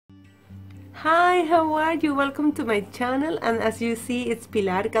Hi, how are you? Welcome to my channel. And as you see, it's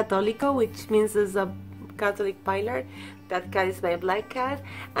Pilar Católico, which means it's a Catholic pillar. That cat is my black cat.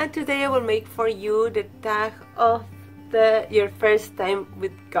 And today I will make for you the tag of your first time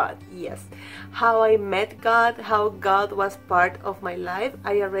with God. Yes, how I met God, how God was part of my life.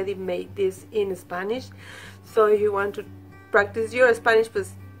 I already made this in Spanish. So if you want to practice your Spanish,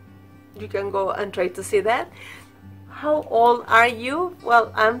 pues you can go and try to see that. How old are you?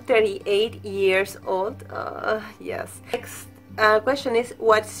 Well, I'm 38 years old. Yes. Next question is,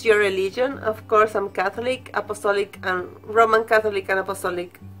 what's your religion? Of course, I'm Catholic, Apostolic, and Roman Catholic and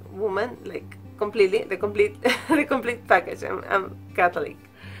Apostolic woman, like completely, the complete, the complete package. I'm Catholic.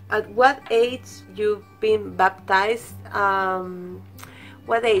 At what age you've been baptized?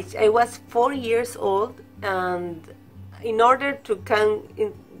 What age? I was 4 years old, and in order to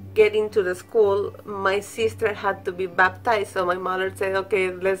get into the school, my sister had to be baptized. So my mother said, okay,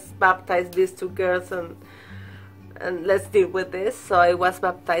 let's baptize these two girls and let's deal with this. So I was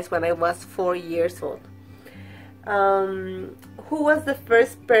baptized when I was 4 years old. Who was the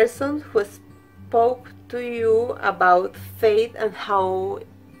first person who spoke to you about faith and how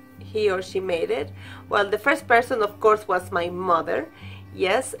he or she made it? Well, the first person, of course, was my mother.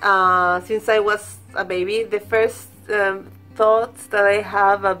 Yes, since I was a baby, the first thoughts that I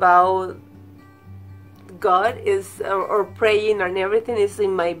have about God is, or praying and everything, is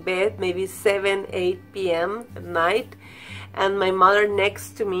in my bed, maybe 7-8 p.m. at night, and my mother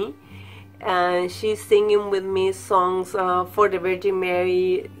next to me, and she's singing with me songs for the Virgin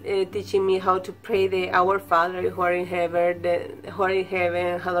Mary, teaching me how to pray the Our Father who are in heaven,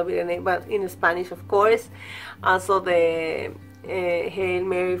 hallowed be thy name, but in Spanish, of course. Also the Hail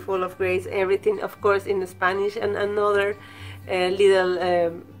Mary, full of grace, everything, of course, in Spanish, and another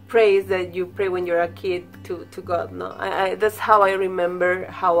little praise that you pray when you're a kid to God. No, that's how I remember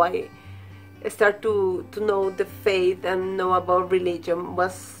how I start to know the faith and know about religion,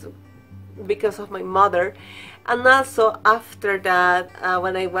 was because of my mother. And also after that,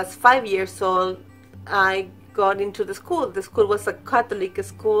 when I was 5 years old, I got into the school. The school was a Catholic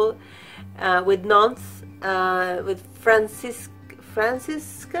school with nuns, with Franciscan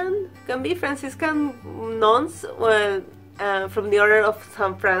nuns, well, from the Order of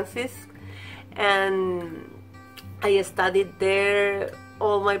San Francis, and I studied there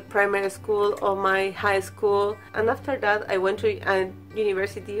all my primary school, all my high school, and after that I went to a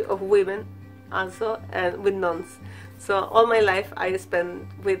University of Women also, and with nuns. So all my life I spent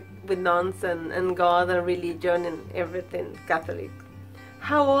with nuns and God and religion and everything Catholic.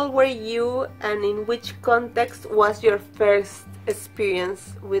 How old were you, and in which context was your first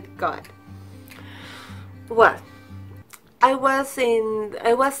experience with God? Well, I was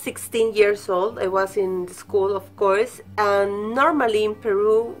 16 years old. I was in school, of course, and normally in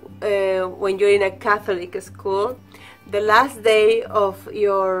Peru, when you're in a Catholic school, the last day of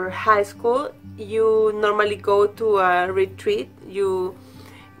your high school, you normally go to a retreat. You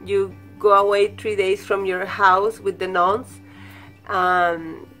go away 3 days from your house with the nuns,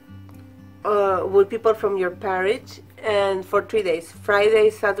 with people from your parish, and for 3 days, Friday,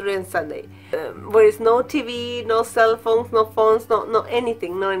 Saturday, and Sunday. There is no TV, no cell phones, no phones, no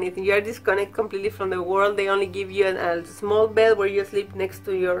anything. You are disconnected completely from the world. They only give you a small bed where you sleep next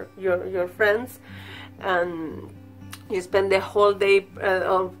to your friends, and you spend the whole day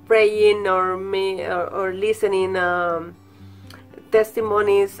praying or listening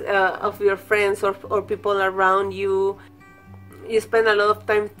testimonies of your friends or people around you. You spend a lot of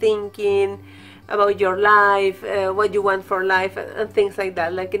time thinking about your life, what you want for life, and things like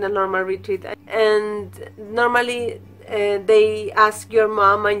that, like in a normal retreat. And normally they ask your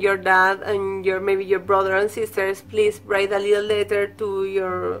mom and your dad and maybe your brother and sisters, please write a little letter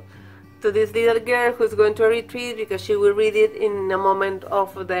to this little girl who's going to a retreat, because she will read it in a moment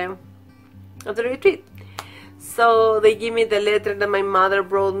of the retreat. So they give me the letter that my mother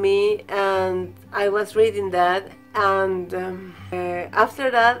brought me, and I was reading that, and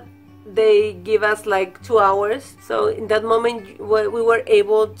after that they give us like 2 hours. So in that moment we were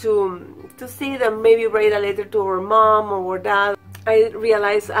able to sit and maybe write a letter to our mom or our dad. I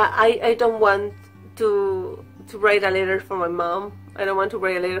realized I don't want to write a letter for my mom. I don't want to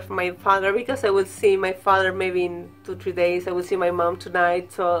write a letter for my father, because I will see my father maybe in 2-3 days. I will see my mom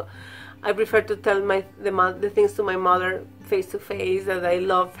tonight. So I prefer to tell the things to my mother face to face, that I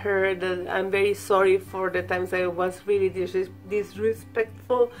love her, that I'm very sorry for the times I was really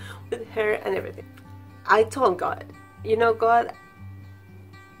disrespectful with her and everything. I told God, you know, God,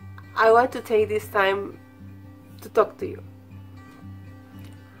 I want to take this time to talk to you,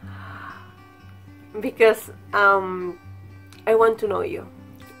 because I want to know you.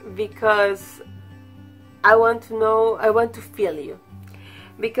 because I want to know, I want to feel you.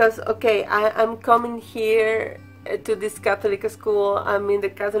 Because, okay, I'm coming here to this Catholic school, I'm in the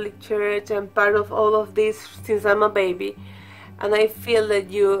Catholic Church, I'm part of all of this since I'm a baby, and I feel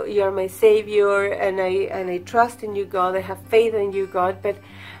that you are my Savior, and I trust in you, God, I have faith in you, God, but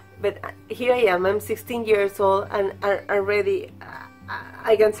here I am, I'm 16 years old, and already,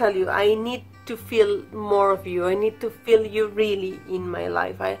 I can tell you, I need to feel more of you, I need to feel you really in my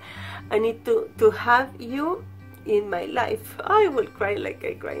life, I need to have you in my life. I will cry like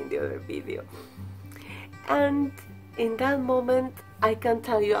I cried in the other video. And in that moment, I can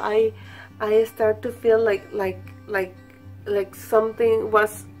tell you, I start to feel like something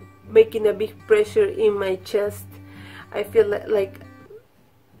was making a big pressure in my chest. I feel like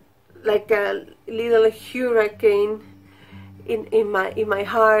a little hurricane in my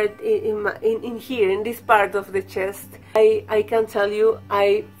heart, in here, in this part of the chest. I can tell you,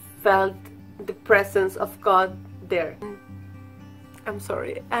 I felt the presence of God there. I'm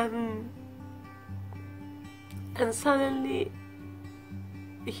sorry, and suddenly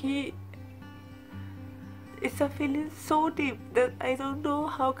it's a feeling so deep that I don't know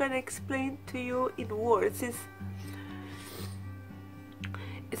how can I explain to you in words.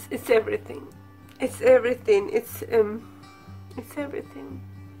 It's everything. It's everything. It's everything.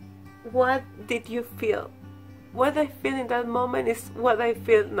 What did you feel? What I feel in that moment is what I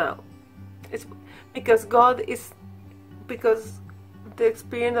feel now. It's because the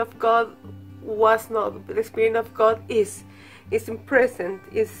experience of God was not. The experience of God is present.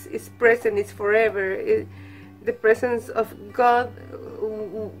 Is present. It's forever. The presence of God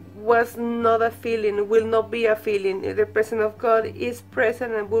was not a feeling. Will not be a feeling. The presence of God is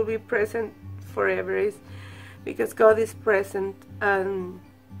present and will be present forever. Is because God is present, and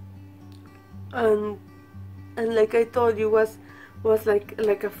like I told you, was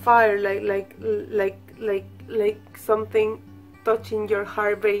like a fire, like something touching your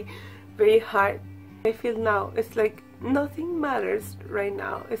heart very, very hard. I feel now it's like nothing matters right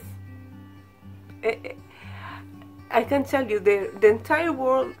now. I can tell you, the entire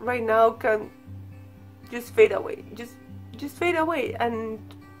world right now can just fade away, just fade away, and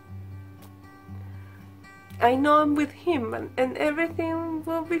I know I'm with Him, and everything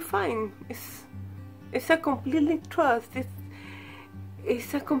will be fine. It's a completely trust.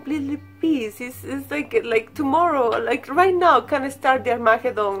 It's a completely peace. It's like tomorrow, like right now, can start the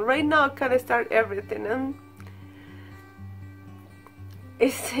Armageddon. Right now, can start everything, and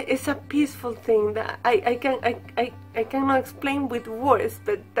it's a peaceful thing that I cannot explain with words.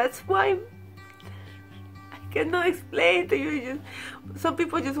 But that's why I cannot explain to you. Some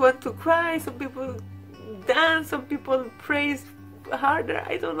people just want to cry. Some people dance. Some people praise harder.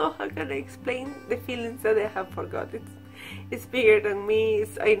 I don't know how can I explain the feelings that I have for God. It's bigger than me.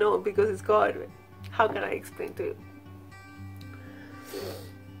 I know, because it's God. How can I explain to you?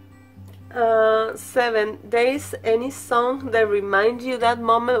 7. There is any song that reminds you that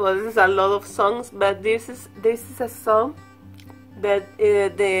moment? Well, there's a lot of songs, but this is a song that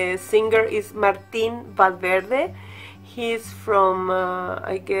the singer is Martin Valverde. He's from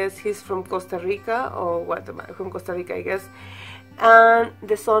I guess he's from Costa Rica, or Guatemala, from Costa Rica, I guess. And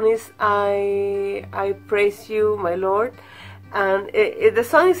the song is I praise you, my Lord. And the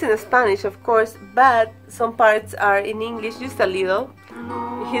song is in Spanish, of course, but some parts are in English, just a little.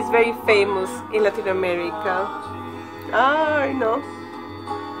 He's very famous in Latin America. I know.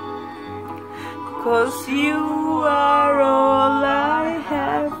 'Cause you are all I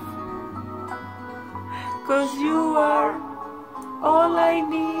have, 'cause you are all I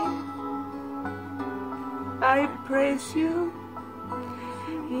need. I praise you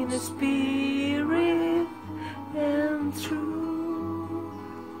in the spirit and truth.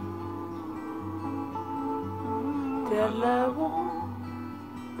 Te alabo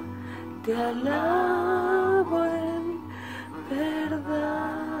en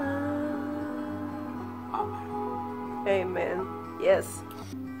verdad. Amen. Yes.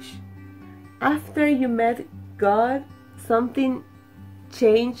 After you met God, something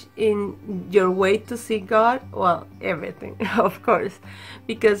changed in your way to see God? Well, everything, of course.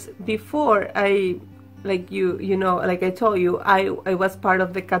 Because before, like I told you, I was part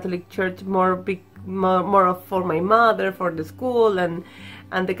of the Catholic Church more for my mother, for the school, and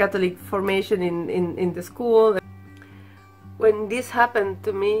the Catholic formation in the school. When this happened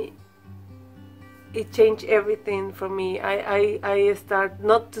to me, it changed everything for me. I start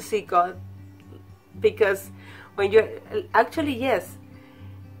not to see God, because when you're actually, yes,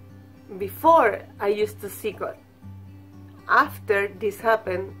 before I used to see God. After this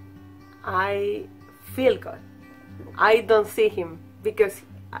happened, I feel God. I don't see Him because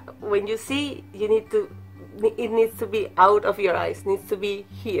when you see, it needs to be out of your eyes, needs to be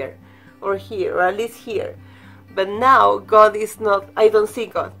here, or at least here. But now God is not, I don't see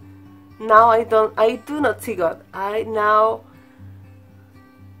God. Now I do not see God.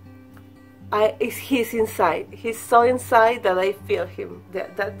 He's inside. He's so inside that I feel him.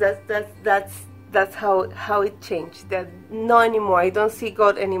 That's how it changed. That no anymore. I don't see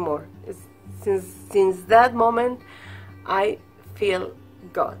God anymore. Since that moment, I feel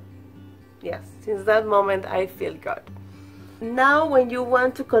God. Yes, since that moment I feel God. Now, when you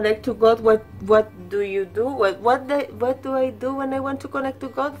want to connect to God, what do you do? What do I do when I want to connect to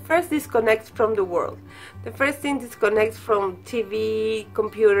God? First, disconnect from the world. The first thing, disconnect from TV,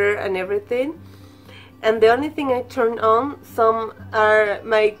 computer, and everything. And the only thing I turn on, some are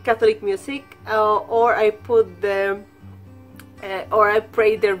my Catholic music, or I put or I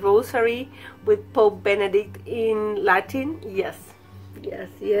pray the Rosary with Pope Benedict in Latin. Yes.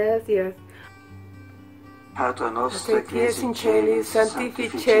 Pater noster, qui es in celis,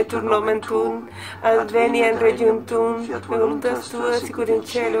 sanctificetur nomen tuum, adveniat regnum tuum, voluntas tua sicur in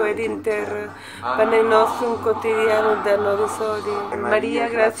cielo ed in terra. Panem nostrum quotidianum da nobis hodie. Maria,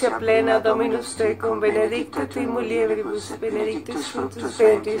 gratia plena, Dominus tecum, benedicta tui mulieribus, benedictus fructus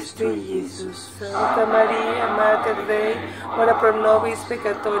ventris tui, Iesus. Santa Maria, Mater Dei, ora pro nobis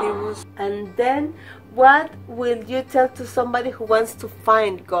peccatoribus. And then, what will you tell to somebody who wants to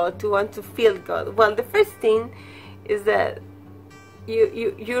find God, who wants to feel God? Well, the first thing is that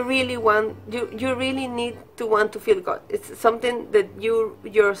you really need to want to feel God. It's something that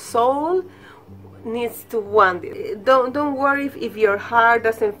your soul needs to want it. Don't worry if your heart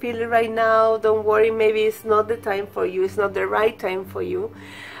doesn't feel it right now. Don't worry, maybe it's not the time for you. It's not the right time for you.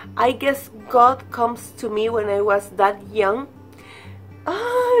 I guess God comes to me when I was that young.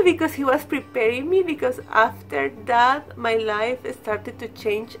 Because he was preparing me, because after that my life started to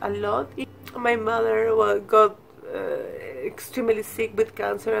change a lot. My mother got extremely sick with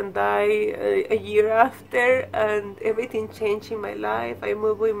cancer and died a year after, and everything changed in my life. I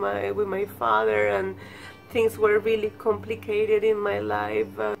moved with my father, and things were really complicated in my life,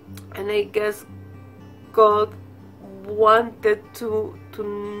 and I guess God wanted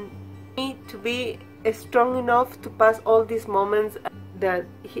me to be strong enough to pass all these moments. That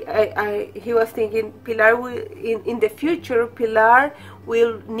he was thinking, Pilar will, in the future, Pilar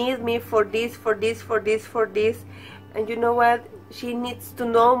will need me for this, and you know what? She needs to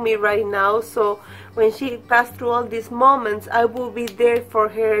know me right now, so when she passed through all these moments, I will be there for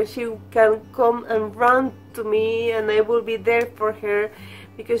her. She can come and run to me, and I will be there for her,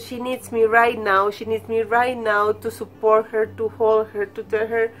 because she needs me right now. She needs me right now to support her, to hold her, to tell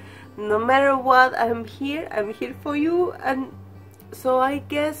her, no matter what, I'm here for you. And so I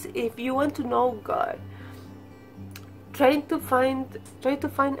guess if you want to know God, try to find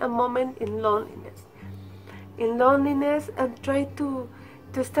a moment in loneliness, and try to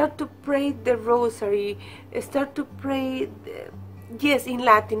start to pray the Rosary, start to pray, yes, in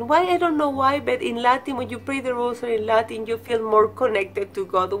Latin. Why? I don't know why, but in Latin, when you pray the Rosary in Latin, you feel more connected to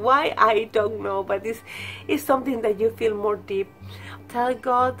God. Why? I don't know, but it's something that you feel more deep. Tell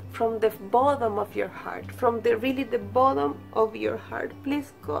God from the bottom of your heart, from the bottom of your heart,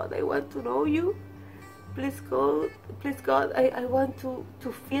 please God, I want to know you. Please God, I want to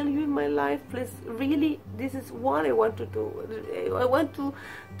feel you in my life. Please, really, this is what I want to do. I want to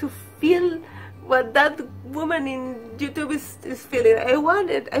feel what that woman in YouTube is feeling. I want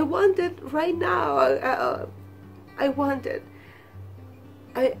it right now. I want it.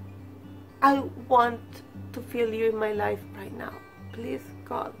 I want to feel you in my life right now. Please,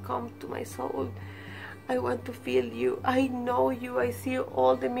 God, come to my soul. I want to feel you. I know you. I see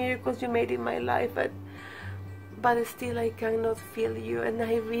all the miracles you made in my life, but still I cannot feel you, and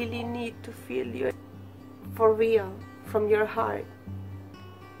I really need to feel you for real, from your heart.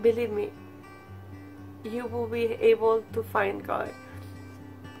 Believe me, you will be able to find God.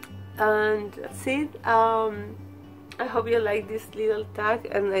 And that's it. I hope you like this little tag,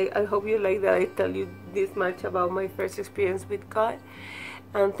 and I hope you like that I tell you this much about my first experience with God.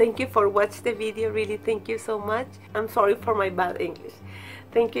 And thank you for watching the video. Really, thank you so much. I'm sorry for my bad English.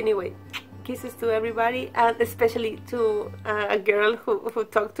 Thank you anyway. Kisses to everybody, and especially to a girl who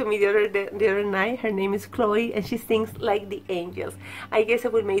talked to me the other night. Her name is Chloe, and she sings like the angels. I guess I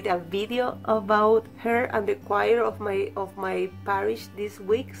will make a video about her and the choir of my parish this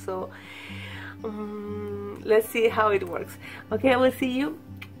week. So let's see how it works. Okay, I will see you.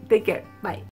 Take care. Bye.